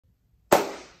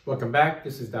Welcome back.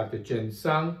 This is Dr. Jin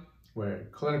Sung, where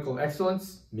clinical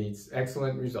excellence meets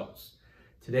excellent results.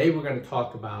 Today we're going to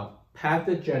talk about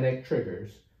pathogenic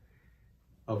triggers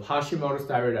of Hashimoto's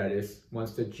thyroiditis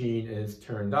once the gene is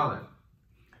turned on.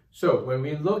 So when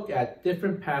we look at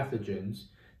different pathogens,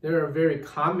 there are very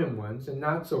common ones and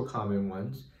not so common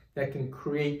ones that can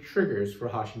create triggers for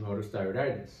Hashimoto's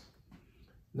thyroiditis.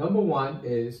 Number one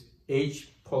is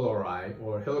H. pylori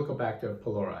or Helicobacter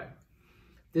pylori.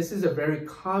 This is a very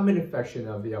common infection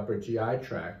of the upper GI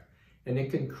tract, and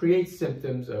it can create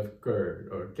symptoms of GERD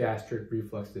or gastric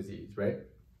reflux disease, right?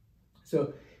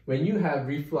 So when you have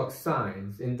reflux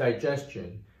signs,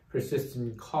 indigestion,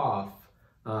 persistent cough,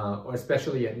 or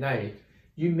especially at night,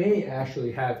 you may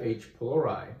actually have H.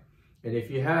 pylori. And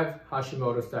if you have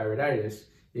Hashimoto's thyroiditis,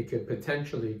 it could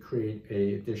potentially create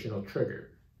an additional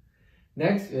trigger.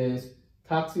 Next is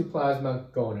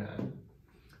Toxoplasma gonad.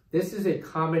 This is a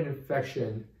common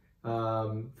infection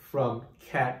from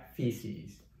cat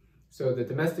feces. So the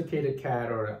domesticated cat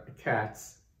or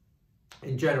cats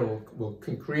in general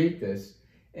can create this,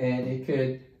 and it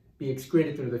could be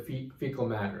excreted through the fecal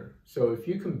matter. So if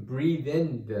you can breathe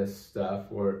in this stuff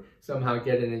or somehow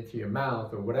get it into your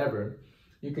mouth or whatever,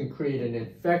 you can create an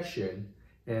infection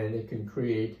and it can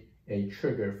create a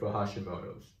trigger for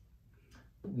Hashimoto's.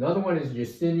 Another one is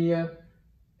Yessenia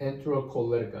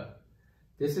Enterocolitica.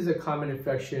 This is a common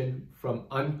infection from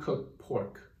uncooked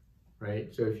pork,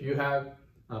 right? So if you have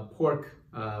pork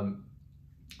on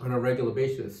a regular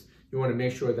basis, you want to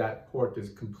make sure that pork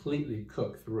is completely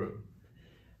cooked through.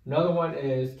 Another one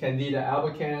is Candida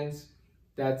Albicans.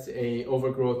 That's an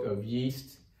overgrowth of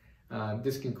yeast.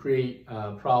 This can create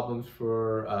problems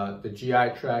for the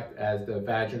GI tract as the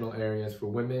vaginal areas for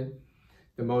women.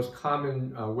 The most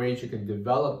common ways you can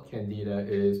develop Candida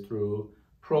is through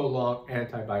prolonged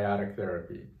antibiotic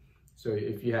therapy. So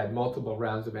if you had multiple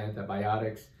rounds of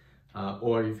antibiotics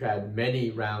or you've had many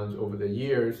rounds over the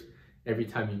years, every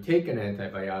time you take an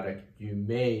antibiotic, you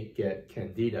may get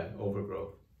Candida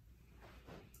overgrowth.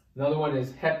 Another one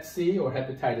is Hep C or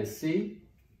Hepatitis C.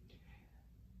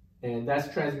 And that's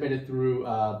transmitted through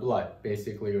blood,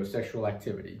 basically, or sexual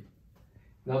activity.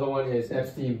 Another one is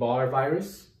Epstein Barr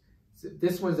virus.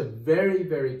 This one's a very,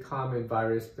 very common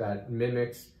virus that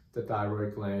mimics the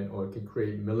thyroid gland or can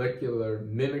create molecular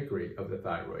mimicry of the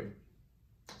thyroid.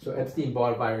 So Epstein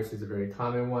Barr virus is a very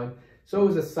common one. So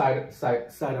is a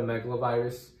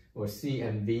Cytomegalovirus or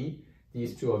CMV.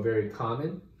 These two are very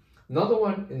common. Another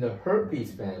one in the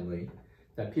herpes family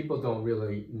that people don't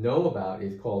really know about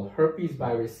is called Herpes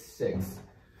Virus 6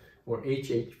 or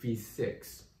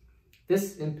HHV6.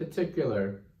 This in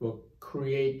particular will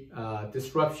create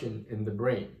disruption in the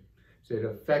brain. So it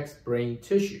affects brain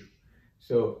tissue.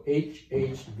 So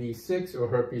HHV6 or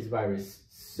Herpes Virus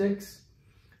 6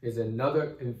 is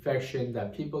another infection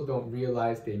that people don't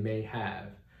realize they may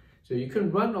have. So you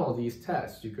can run all these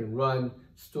tests. You can run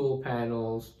stool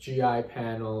panels, GI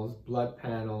panels, blood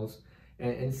panels,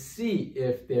 and see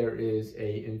if there is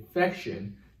an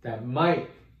infection that might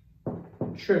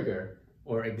trigger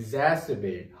or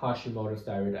exacerbate Hashimoto's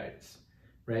thyroiditis,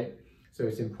 right? So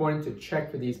it's important to check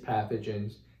for these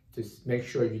pathogens to make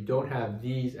sure you don't have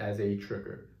these as a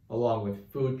trigger, along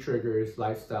with food triggers,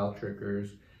 lifestyle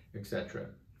triggers, etc.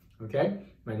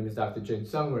 Okay, my name is Dr. Jin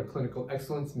Sung, where clinical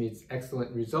excellence meets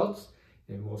excellent results,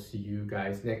 and we'll see you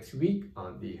guys next week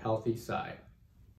on the healthy side.